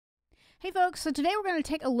Hey folks, so today we're going to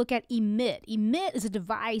take a look at EMIT. EMIT is a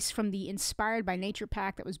device from the Inspired by Nature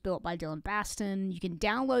pack that was built by Dillon Bastan. You can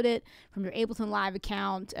download it from your Ableton Live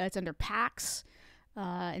account. It's under packs.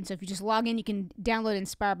 And so if you just log in, you can download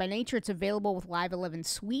Inspired by Nature. It's available with Live 11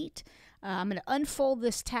 Suite. I'm going to unfold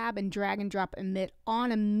this tab and drag and drop EMIT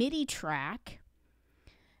on a MIDI track.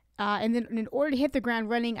 And then in order to hit the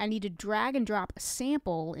ground running, I need to drag and drop a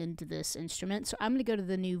sample into this instrument. So I'm going to go to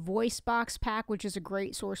the new Voice Box pack, which is a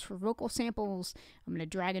great source for vocal samples. I'm going to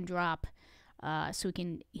drag and drop so we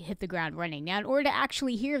can hit the ground running. Now, in order to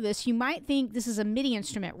actually hear this, you might think this is a MIDI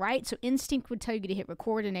instrument, right? So Instinct would tell you to hit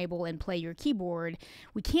record, enable, and play your keyboard.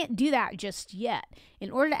 We can't do that just yet.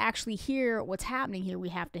 In order to actually hear what's happening here, we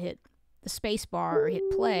have to hit the space bar or hit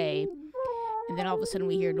play. And then all of a sudden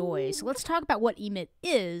we hear noise. So let's talk about what EMIT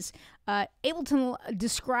is. Ableton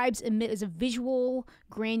describes EMIT as a visual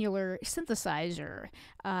granular synthesizer.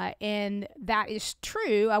 And that is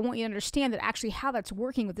true. I want you to understand that actually how that's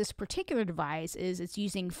working with this particular device is it's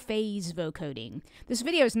using phase vocoding. This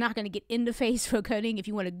video is not going to get into phase vocoding. If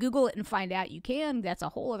you want to Google it and find out, you can. That's a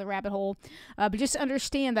whole other rabbit hole. But just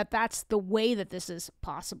understand that that's the way that this is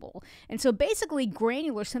possible. And so basically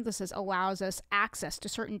granular synthesis allows us access to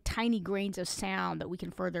certain tiny grains of sound that we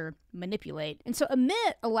can further manipulate. And so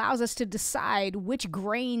EMIT allows us to decide which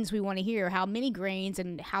grains we want to hear, how many grains,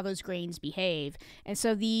 and how those grains behave. And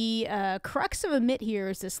so the crux of EMIT here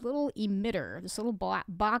is this little emitter, this little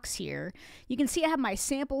box here. You can see I have my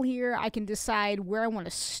sample here. I can decide where I want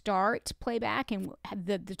to start playback and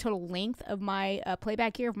the total length of my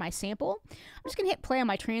playback here of my sample. I'm just going to hit play on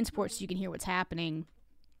my transport so you can hear what's happening.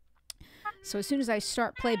 So as soon as I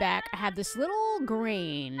start playback, I have this little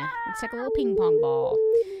grain. Looks like a little ping pong ball.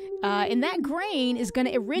 And that grain is going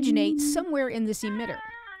to originate somewhere in this emitter.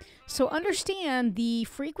 So understand the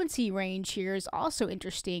frequency range here is also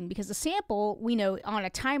interesting because the sample, we know on a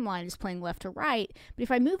timeline is playing left to right. But if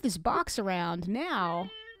I move this box around now,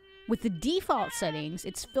 with the default settings,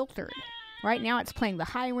 it's filtered. Right now it's playing the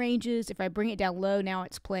high ranges. If I bring it down low, now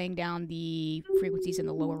it's playing down the frequencies in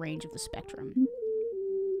the lower range of the spectrum.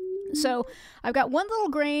 So I've got one little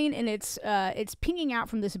grain and it's pinging out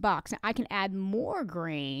from this box. Now I can add more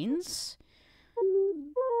grains,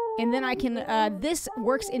 and then I can, this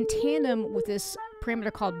works in tandem with this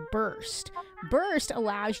parameter called burst. Burst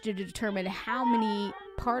allows you to determine how many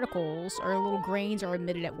particles or little grains are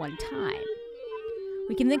emitted at one time.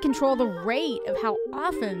 We can then control the rate of how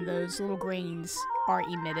often those little grains are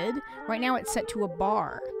emitted. Right now it's set to a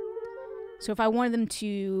bar. So if I wanted them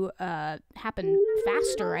to happen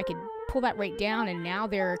faster, I could pull that rate down, and now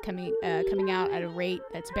they're coming out at a rate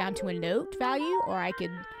that's bound to a note value, or I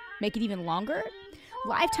could make it even longer.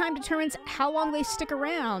 Lifetime determines how long they stick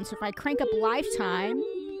around. So if I crank up lifetime,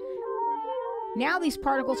 now these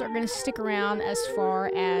particles are going to stick around as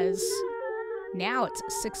far as, now it's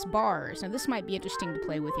 6 bars. Now this might be interesting to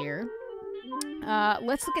play with here.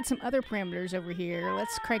 Let's look at some other parameters over here.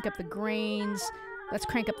 Let's crank up the grains. Let's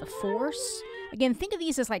crank up the force. Again, think of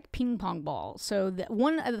these as like ping pong balls. So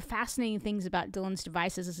one of the fascinating things about Dillon's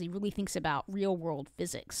devices is he really thinks about real world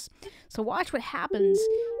physics. So watch what happens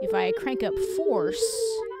if I crank up force.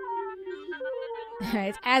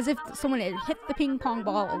 It's as if someone had hit the ping pong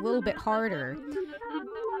ball a little bit harder.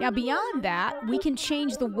 Now beyond that, we can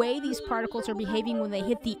change the way these particles are behaving when they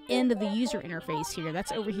hit the end of the user interface here.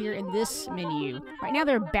 That's over here in this menu. Right now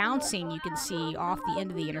they're bouncing, you can see, off the end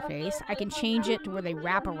of the interface. I can change it to where they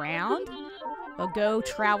wrap around. They'll go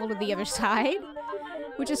travel to the other side,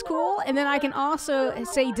 which is cool. And then I can also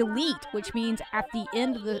say delete, which means at the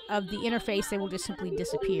end of the interface they will just simply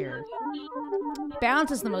disappear. Bounce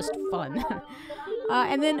is the most fun.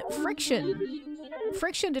 And then friction.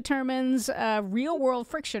 Friction determines real-world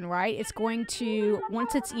friction, right? It's going to,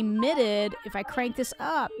 once it's emitted, if I crank this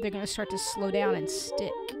up, they're going to start to slow down and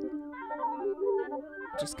stick,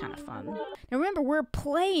 which is kind of fun. Now remember, we're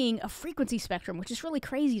playing a frequency spectrum, which is really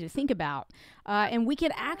crazy to think about. And we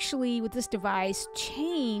could actually, with this device,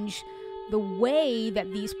 change the way that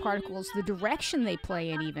these particles, the direction they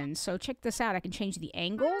play in even. So check this out. I can change the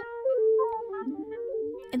angle.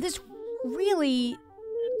 And this really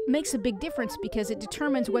makes a big difference because it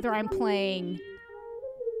determines whether I'm playing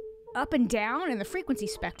up and down in the frequency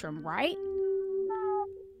spectrum, right?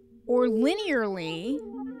 Or linearly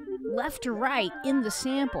left to right in the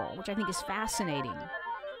sample, which I think is fascinating.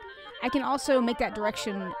 I can also make that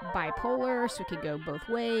direction bipolar, so it could go both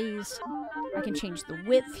ways. I can change the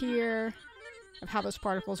width here of how those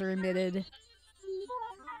particles are emitted.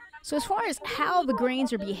 So as far as how the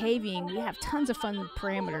grains are behaving, we have tons of fun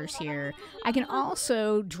parameters here. I can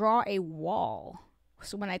also draw a wall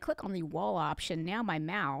So when I click on the wall option, now my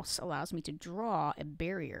mouse allows me to draw a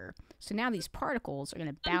barrier. So now these particles are going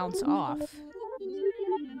to bounce off,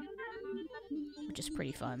 which is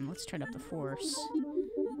pretty fun. Let's turn up the force.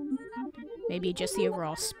 Maybe adjust the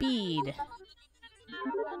overall speed.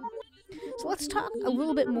 So let's talk a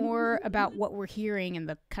little bit more about what we're hearing and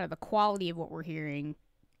the kind of the quality of what we're hearing.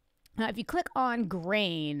 If you click on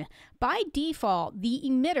grain, by default, the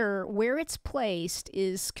emitter, where it's placed,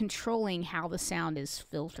 is controlling how the sound is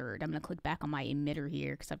filtered. I'm going to click back on my emitter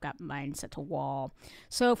here because I've got mine set to wall.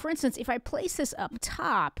 So, for instance, if I place this up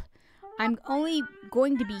top, I'm only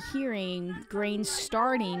going to be hearing grain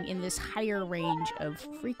starting in this higher range of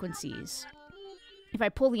frequencies. If I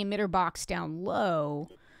pull the emitter box down low,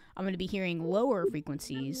 I'm going to be hearing lower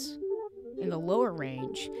frequencies in the lower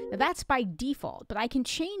range. Now that's by default, but I can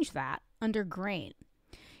change that under grain.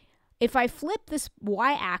 If I flip this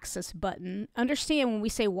y-axis button, understand when we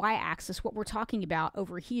say y-axis, what we're talking about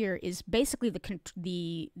over here is basically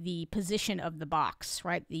the position of the box,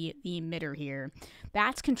 right? The emitter here.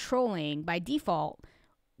 That's controlling by default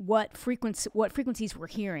what frequencies we're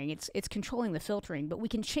hearing. It's controlling the filtering, but we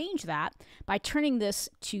can change that by turning this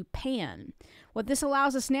to pan. What this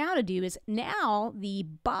allows us now to do is now the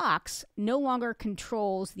box no longer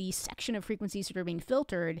controls the section of frequencies that are being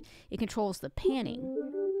filtered, it controls the panning.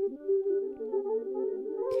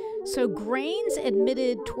 So grains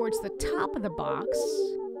admitted towards the top of the box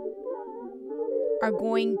are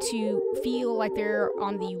going to feel like they're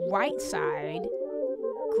on the right side.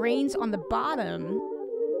 Grains on the bottom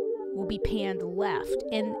will be panned left.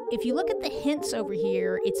 And if you look at the hints over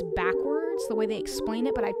here, it's backwards, the way they explain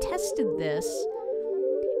it, but I tested this,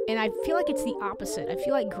 and I feel like it's the opposite. I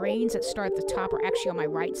feel like grains that start at the top are actually on my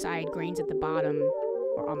right side, grains at the bottom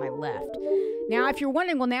are on my left. Now, if you're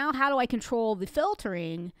wondering, well, now how do I control the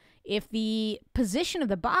filtering? If the position of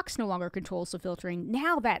the box no longer controls the filtering,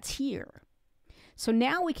 now that's here. So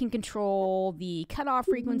now we can control the cutoff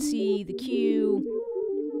frequency, the Q,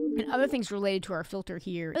 and other things related to our filter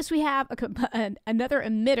here. Notice we have another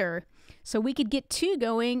emitter, so we could get two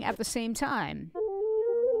going at the same time.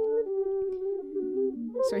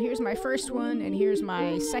 So here's my first one, and here's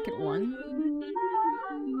my second one.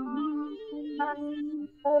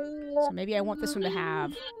 So maybe I want this one to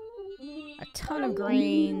have a ton of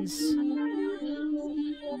grains.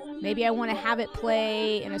 Maybe I want to have it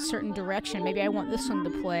play in a certain direction. Maybe I want this one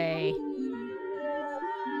to play.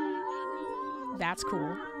 That's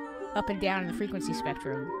cool. Up and down in the frequency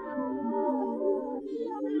spectrum.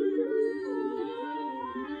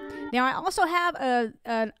 Now I also have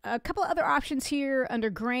a couple of other options here under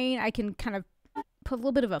grain. I can kind of put a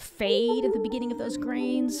little bit of a fade at the beginning of those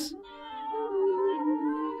grains.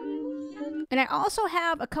 And I also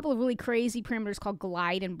have a couple of really crazy parameters called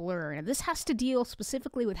glide and blur. And this has to deal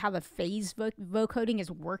specifically with how the phase vocoding is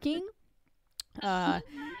working.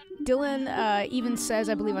 Dillon even says,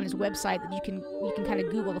 I believe on his website, that you can kind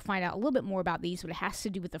of Google to find out a little bit more about these, but it has to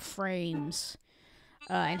do with the frames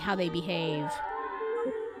and how they behave.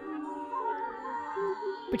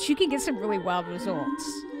 But you can get some really wild results.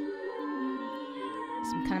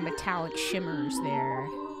 Some kind of metallic shimmers there.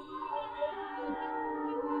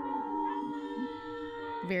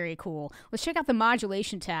 Very cool. Let's check out the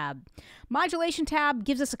modulation tab. Modulation tab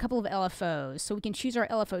gives us a couple of LFOs. So we can choose our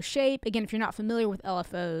LFO shape. Again, if you're not familiar with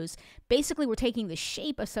LFOs, basically we're taking the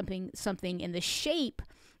shape of something, and the shape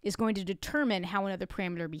is going to determine how another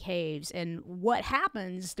parameter behaves. And what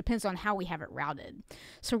happens depends on how we have it routed.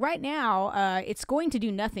 So right now, it's going to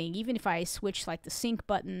do nothing, even if I switch like the sync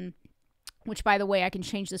button, which by the way, I can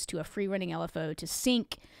change this to a free running LFO to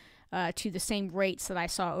sync to the same rates that I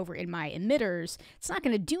saw over in my emitters. It's not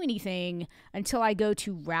going to do anything until I go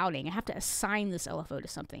to routing. I have to assign this LFO to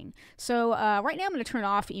something. So right now I'm going to turn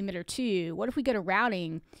off emitter 2. What if we go to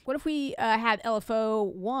routing? What if we had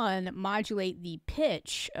LFO 1 modulate the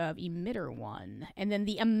pitch of emitter 1? And then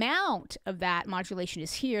the amount of that modulation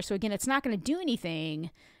is here. So again, it's not going to do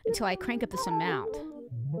anything until I crank up this amount.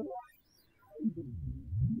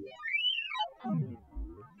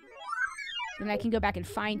 Then I can go back and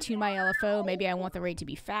fine-tune my LFO. Maybe I want the rate to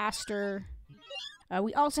be faster.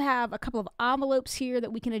 We also have a couple of envelopes here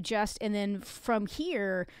that we can adjust, and then from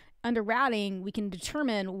here, under routing, we can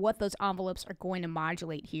determine what those envelopes are going to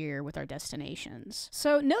modulate here with our destinations.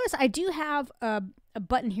 So notice I do have a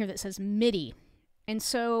button here that says MIDI. And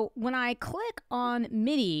so when I click on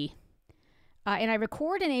MIDI and I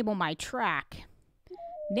record and enable my track,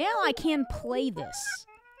 now I can play this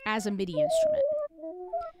as a MIDI instrument.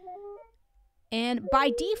 And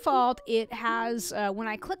by default, it has, when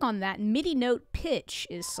I click on that, MIDI note pitch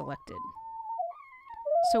is selected.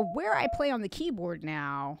 So where I play on the keyboard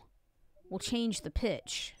now, will change the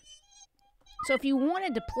pitch. So if you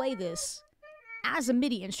wanted to play this as a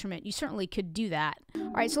MIDI instrument, you certainly could do that.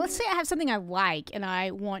 All right, so let's say I have something I like and I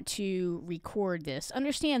want to record this.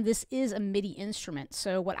 Understand this is a MIDI instrument,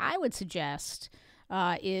 so what I would suggest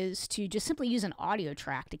is to just simply use an audio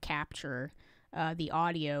track to capture the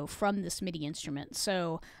audio from this MIDI instrument.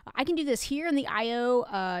 So I can do this here in the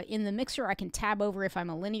I.O. In the mixer. I can tab over if I'm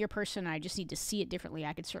a linear person and I just need to see it differently.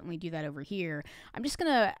 I could certainly do that over here. I'm just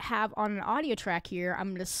going to have on an audio track here,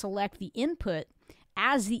 I'm going to select the input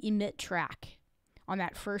as the emit track on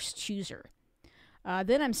that first chooser.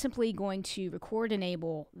 Then I'm simply going to record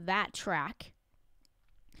enable that track.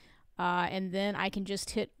 And then I can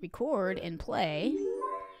just hit record and play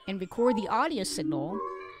and record the audio signal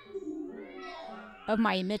of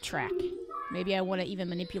my emit track. Maybe I want to even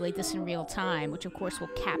manipulate this in real time, which of course will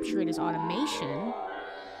capture it as automation.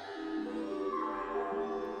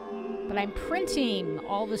 But I'm printing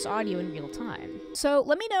all this audio in real time. So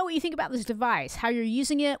let me know what you think about this device, how you're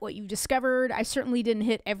using it, what you've discovered. I certainly didn't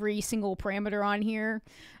hit every single parameter on here,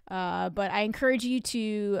 but I encourage you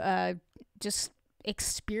to just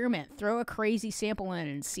experiment, throw a crazy sample in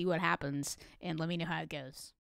and see what happens, and let me know how it goes.